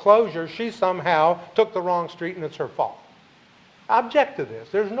foreclosure, she somehow took the wrong street and it's her fault. I object to this.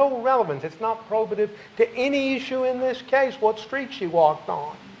 There's no relevance. It's not probative to any issue in this case what street she walked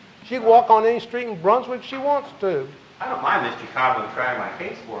on. She can walk on any street in Brunswick she wants to. I don't mind Mr. Codwin trying my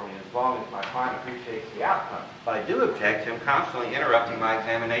case for me as long as my client appreciates the outcome. But I do object to him constantly interrupting my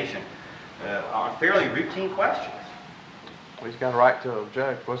examination on fairly routine questions. Well, he's got a right to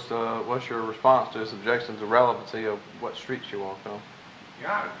object. What's your response to his objection to relevancy of what streets you walked on?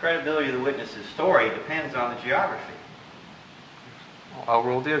 Your Honor, credibility of the witness's story depends on the geography. I'll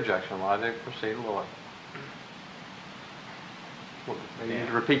rule the objection. I do proceed, Lord. You need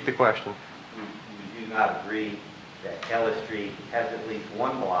to repeat the question. Would you not agree that Ellis Street has at least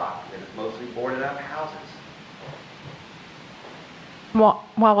one block that is mostly boarded up houses?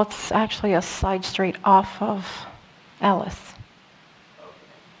 Well, it's actually a side street off of Ellis. Okay.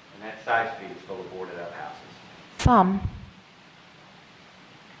 And that side street is full of boarded up houses? Some.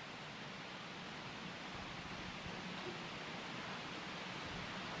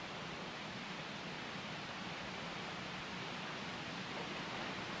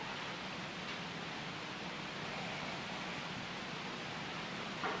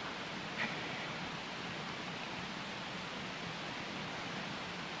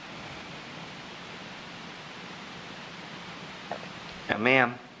 Now,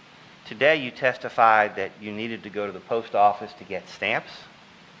 ma'am, today you testified that you needed to go to the post office to get stamps.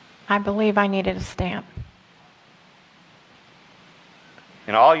 I believe I needed a stamp.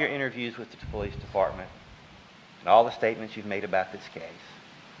 In all your interviews with the police department and all the statements you've made about this case,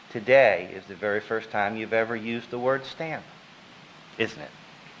 today is the very first time you've ever used the word stamp, isn't it?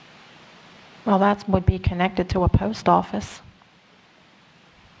 Well, that would be connected to a post office.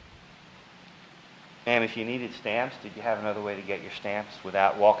 Ma'am, if you needed stamps, did you have another way to get your stamps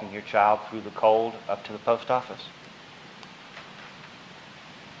without walking your child through the cold up to the post office?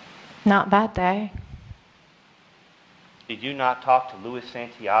 Not that day. Did you not talk to Luis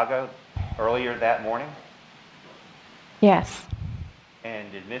Santiago earlier that morning? Yes.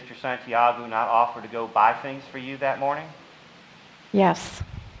 And did Mr. Santiago not offer to go buy things for you that morning? Yes.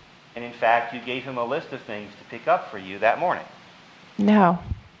 And in fact, you gave him a list of things to pick up for you that morning. No.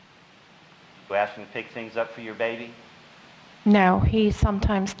 You asked him to pick things up for your baby? No, he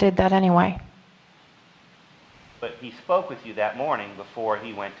sometimes did that anyway. But he spoke with you that morning before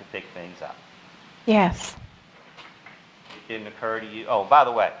he went to pick things up. Yes. It didn't occur to you. Oh, by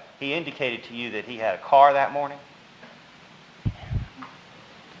the way, he indicated to you that he had a car that morning?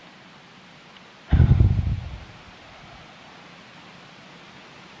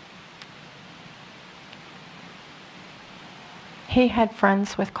 He had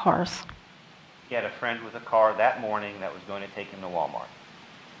friends with cars. He had a friend with a car that morning that was going to take him to Walmart.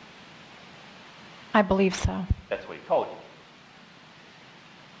 I believe so. That's what he told you.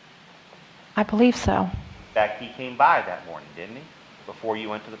 I believe so. In fact, he came by that morning, didn't he? Before you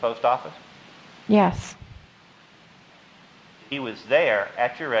went to the post office? Yes. He was there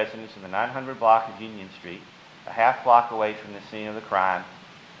at your residence in the 900 block of Union Street, a half block away from the scene of the crime,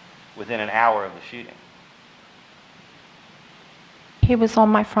 within an hour of the shooting. He was on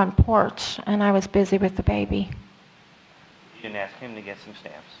my front porch, and I was busy with the baby. You didn't ask him to get some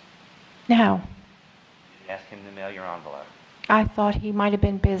stamps. No. You didn't ask him to mail your envelope. I thought he might have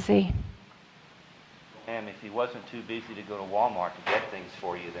been busy. Ma'am, if he wasn't too busy to go to Walmart to get things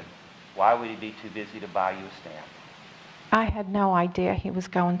for you, then why would he be too busy to buy you a stamp? I had no idea he was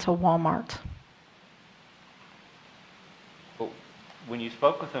going to Walmart. But when you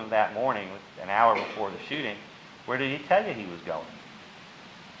spoke with him that morning, an hour before the shooting, where did he tell you he was going?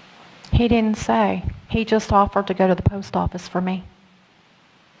 He didn't say. He just offered to go to the post office for me.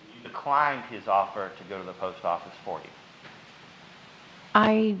 You declined his offer to go to the post office for you.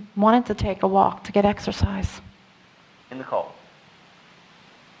 I wanted to take a walk to get exercise. In the cold.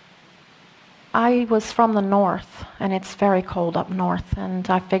 I was from the north, and it's very cold up north, and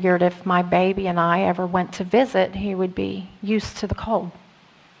I figured if my baby and I ever went to visit, he would be used to the cold.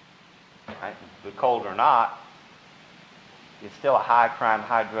 right? But cold or not, it's still a high crime,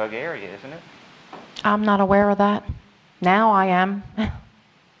 high drug area, isn't it? I'm not aware of that. Now I am.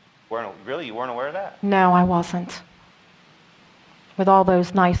 Really, you weren't aware of that? No, I wasn't. With all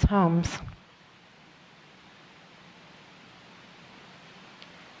those nice homes.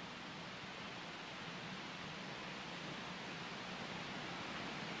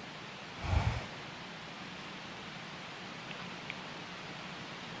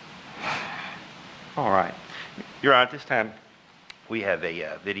 All right. Your Honor, at this time, we have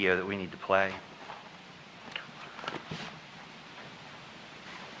a video that we need to play.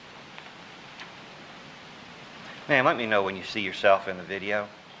 Ma'am, let me know when you see yourself in the video.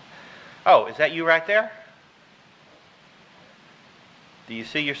 Oh, is that you right there? Do you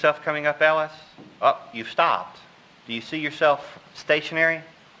see yourself coming up, Ellis? Oh, you've stopped. Do you see yourself stationary?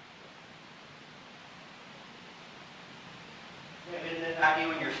 Isn't that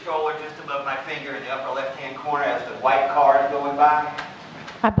you in your stroller just above my finger in the upper left-hand corner as the white car is going by?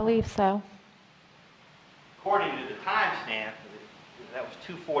 I believe so. According to the timestamp, that was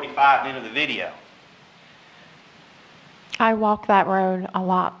 2:45 into the video. I walk that road a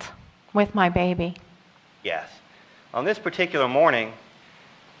lot with my baby. Yes. On this particular morning,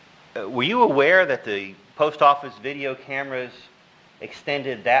 were you aware that the post office video cameras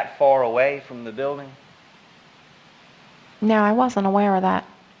extended that far away from the building? No, I wasn't aware of that.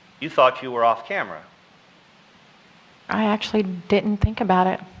 You thought you were off camera. I actually didn't think about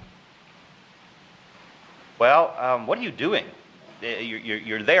it. Well, what are you doing?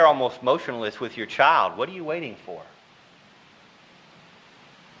 You're there almost motionless with your child. What are you waiting for?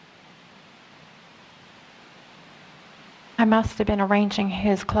 I must have been arranging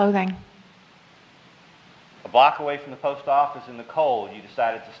his clothing. A block away from the post office in the cold, you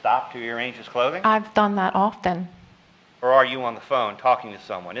decided to stop to rearrange his clothing? I've done that often. Or are you on the phone talking to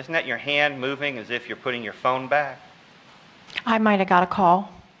someone? Isn't that your hand moving as if you're putting your phone back? I might have got a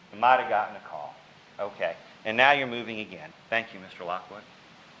call. You might have gotten a call. Okay. And now you're moving again. Thank you, Mr. Lockwood.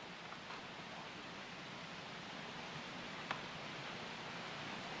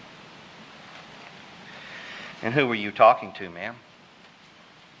 And who were you talking to, ma'am?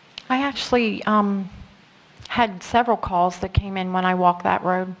 I actually had several calls that came in when I walked that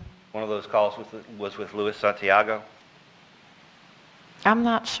road. One of those calls was with Luis Santiago? I'm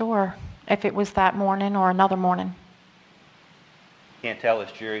not sure if it was that morning or another morning. Can't tell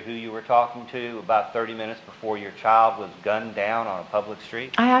this jury who you were talking to about 30 minutes before your child was gunned down on a public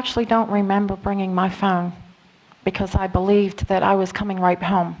street? I actually don't remember bringing my phone because I believed that I was coming right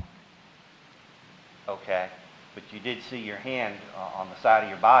home. Okay. But you did see your hand on the side of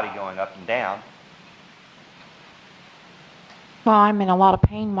your body going up and down. Well, I'm in a lot of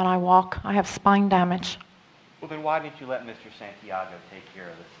pain when I walk. I have spine damage. Well, then why didn't you let Mr. Santiago take care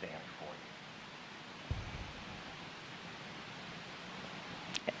of the stand for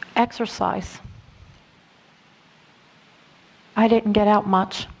you? Exercise. I didn't get out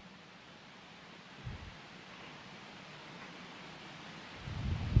much.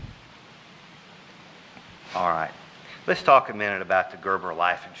 All right. Let's talk a minute about the Gerber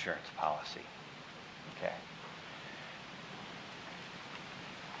life insurance policy. Okay.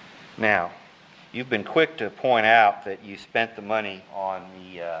 Now, you've been quick to point out that you spent the money on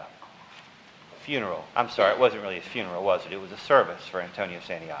the funeral. I'm sorry, it wasn't really a funeral, was it? It was a service for Antonio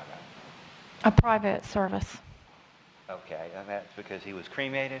Santiago. A private service. Okay, and that's because he was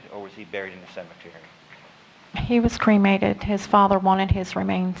cremated, or was he buried in the cemetery? He was cremated. His father wanted his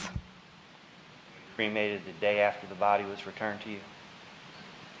remains. Cremated the day after the body was returned to you?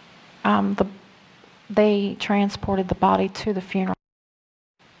 They transported the body to the funeral.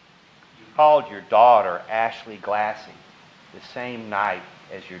 You called your daughter Ashley Glassy the same night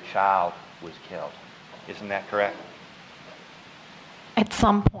as your child was killed. Isn't that correct? At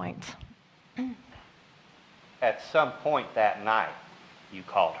some point. At some point that night, you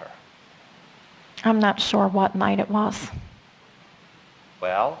called her. I'm not sure what night it was.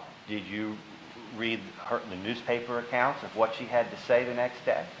 Well, did you read the newspaper accounts of what she had to say the next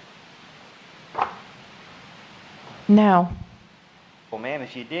day? No. Well, ma'am,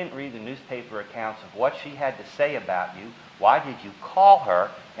 if you didn't read the newspaper accounts of what she had to say about you, why did you call her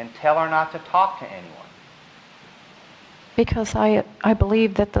and tell her not to talk to anyone? Because I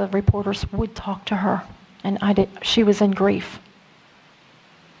believed that the reporters would talk to her, and she was in grief.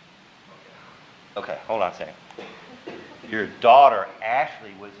 Okay, hold on a second. Your daughter,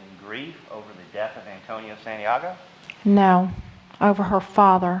 Ashley, was in grief over the death of Antonio Santiago? No, over her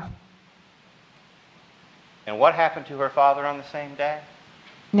father. And what happened to her father on the same day?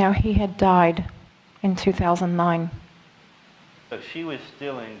 No, he had died in 2009. So she was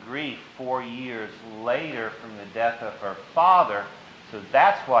still in grief 4 years later from the death of her father, so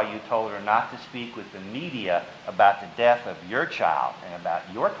that's why you told her not to speak with the media about the death of your child and about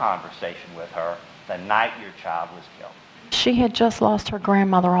your conversation with her the night your child was killed. She had just lost her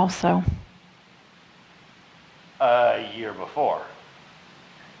grandmother also. A year before.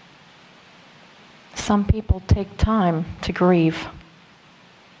 Some people take time to grieve.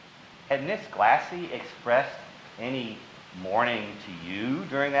 Had Miss Glassy expressed any mourning to you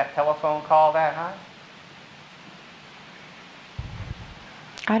during that telephone call that night?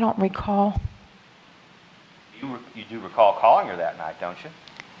 I don't recall. You do recall calling her that night, don't you?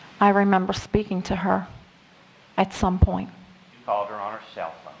 I remember speaking to her at some point. You called her on her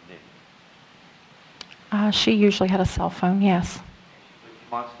cell phone, didn't you? She usually had a cell phone, yes. She put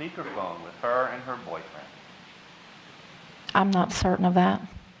you on speakerphone with her and her boyfriend. I'm not certain of that.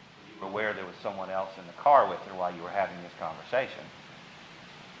 You were aware there was someone else in the car with her while you were having this conversation.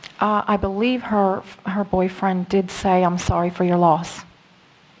 I believe her boyfriend did say, "I'm sorry for your loss."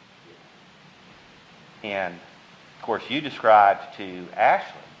 And, of course, you described to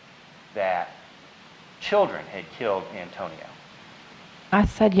Ashley that children had killed Antonio. I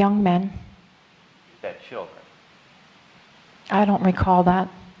said young men. You said children. I don't recall that.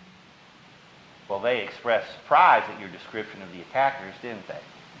 Well, they expressed surprise at your description of the attackers, didn't they?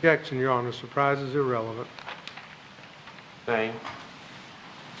 Objection, Your Honor. Surprise is irrelevant. Thing.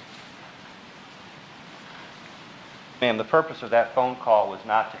 Ma'am, the purpose of that phone call was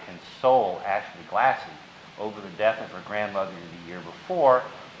not to console Ashley Glassy over the death of her grandmother the year before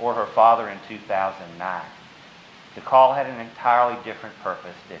or her father in 2009. The call had an entirely different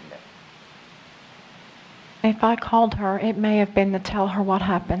purpose, didn't it? If I called her, it may have been to tell her what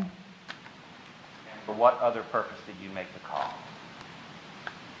happened. And for what other purpose did you make the call?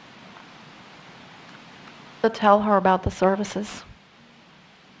 To tell her about the services.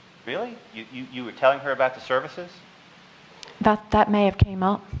 Really? You were telling her about the services? That may have came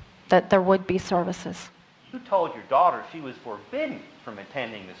up, that there would be services. You told your daughter she was forbidden from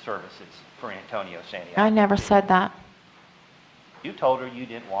attending the services for Antonio Santiago. I never said that. You told her you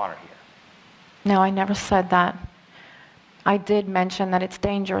didn't want her here. No, I never said that. I did mention that it's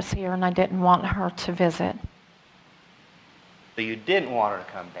dangerous here and I didn't want her to visit. So you didn't want her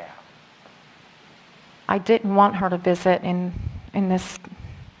to come down. I didn't want her to visit in this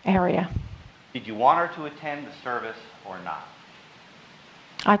area. Did you want her to attend the service or not?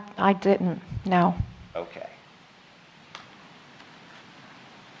 I didn't, no. Okay.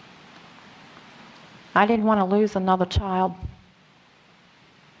 I didn't want to lose another child.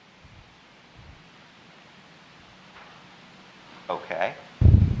 Okay.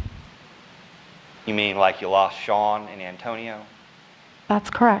 You mean like you lost Sean and Antonio? That's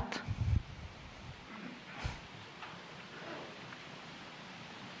correct.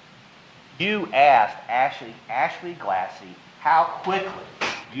 You asked Ashley Glassy how quickly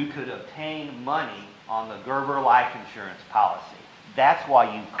you could obtain money on the Gerber life insurance policy. That's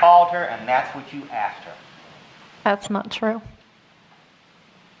why you called her and that's what you asked her. That's not true.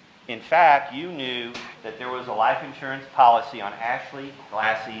 In fact, you knew that there was a life insurance policy on Ashley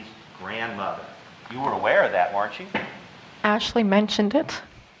Glassy's grandmother. You were aware of that, weren't you? Ashley mentioned it.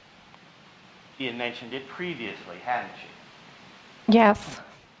 She had mentioned it previously, hadn't she? Yes.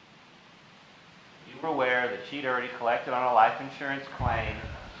 You were aware that she'd already collected on a life insurance claim,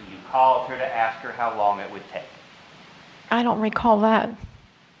 so you called her to ask her how long it would take. I don't recall that.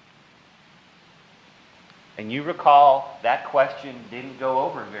 And you recall that question didn't go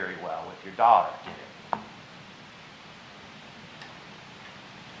over very well with your daughter, did it?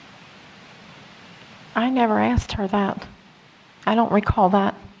 I never asked her that. I don't recall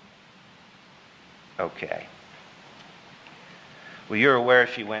that. Okay. Well, you're aware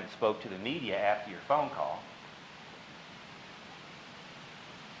she went and spoke to the media after your phone call.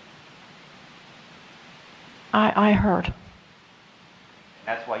 I heard.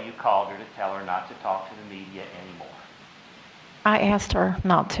 That's why you called her to tell her not to talk to the media anymore. I asked her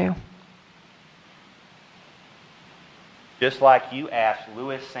not to. Just like you asked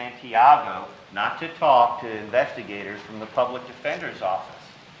Luis Santiago not to talk to investigators from the public defender's office.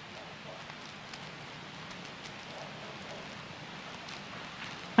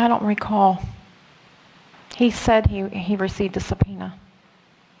 I don't recall. He said he received a subpoena.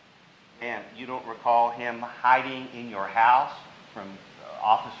 And you don't recall him hiding in your house from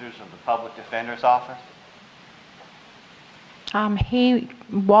officers of the public defender's office? He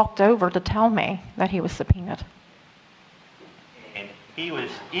walked over to tell me that he was subpoenaed. And he was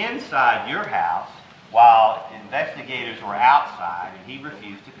inside your house while investigators were outside, and he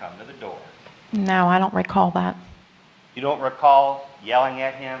refused to come to the door. No, I don't recall that. You don't recall yelling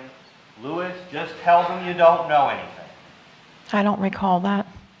at him, "Louis, just tell them you don't know anything"? I don't recall that.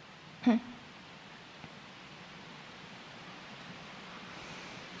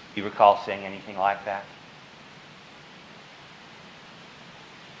 You recall saying anything like that?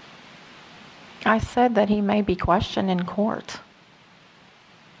 I said that he may be questioned in court.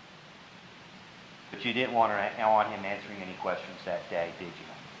 But you didn't want him answering any questions that day, did you?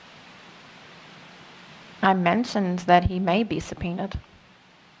 I mentioned that he may be subpoenaed.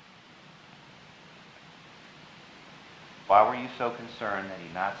 Why were you so concerned that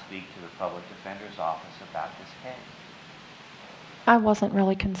he not speak to the public defender's office about this case? I wasn't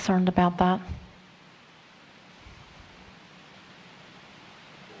really concerned about that.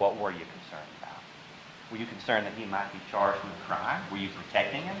 What were you concerned about? Were you concerned that he might be charged with a crime? Were you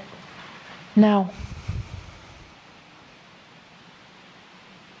protecting him? No.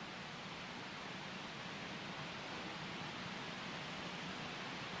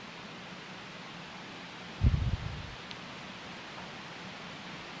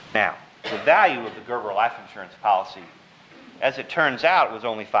 Now, the value of the Gerber life insurance policy, as it turns out, was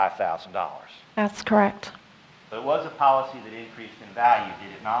only $5,000. That's correct. But it was a policy that increased in value,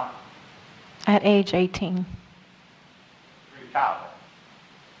 did it not? At age 18. Through childhood.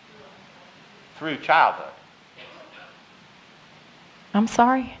 Through childhood. I'm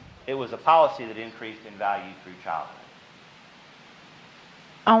sorry? It was a policy that increased in value through childhood.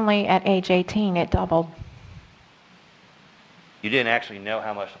 Only at age 18 it doubled. You didn't actually know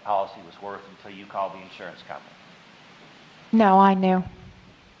how much the policy was worth until you called the insurance company. No, I knew.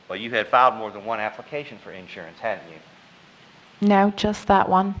 Well, you had filed more than one application for insurance, hadn't you? No, just that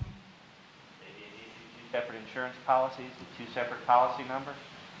one. They did issue two separate insurance policies with two separate policy numbers?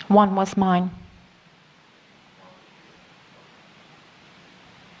 One was mine.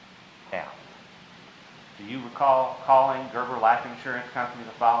 Now, do you recall calling Gerber Life Insurance Company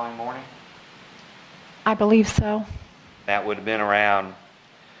the following morning? I believe so. That would have been around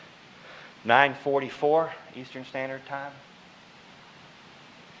 9:44 Eastern Standard Time.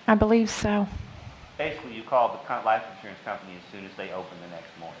 I believe so. Basically, you called the life insurance company as soon as they opened the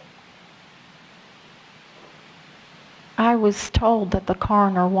next morning. I was told that the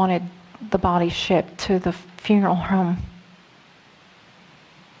coroner wanted the body shipped to the funeral home.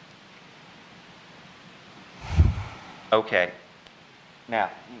 Okay. Now,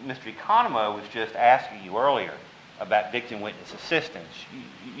 Mr. Economo was just asking you earlier about victim witness assistance.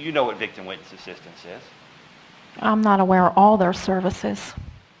 You know what victim witness assistance is. I'm not aware of all their services.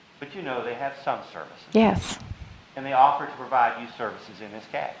 But you know they have some services. Yes. And they offer to provide you services in this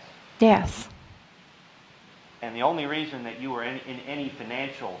case. Yes. And the only reason that you were in any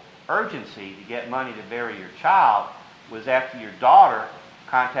financial urgency to get money to bury your child was after your daughter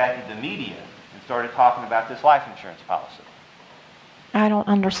contacted the media and started talking about this life insurance policy. I don't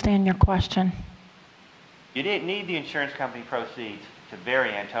understand your question. You didn't need the insurance company proceeds to bury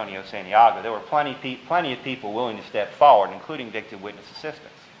Antonio Santiago. There were plenty of people willing to step forward, including victim witness assistance.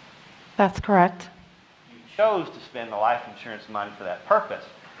 That's correct. You chose to spend the life insurance money for that purpose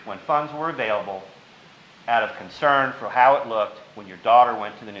when funds were available out of concern for how it looked when your daughter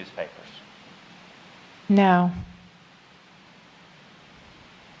went to the newspapers. No.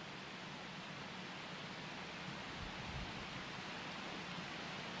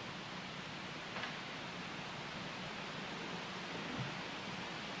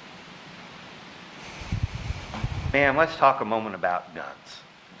 Ma'am, let's talk a moment about guns,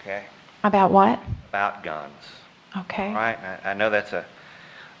 okay? About what? About guns. Okay. All right? I know that's a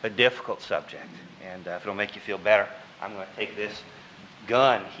difficult subject, and if it'll make you feel better, I'm going to take this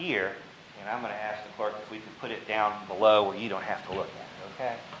gun here, and I'm going to ask the clerk if we can put it down below where you don't have to look at it,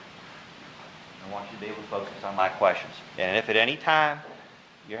 okay? I want you to be able to focus on my questions. And if at any time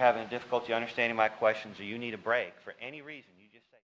you're having difficulty understanding my questions or you need a break for any reason,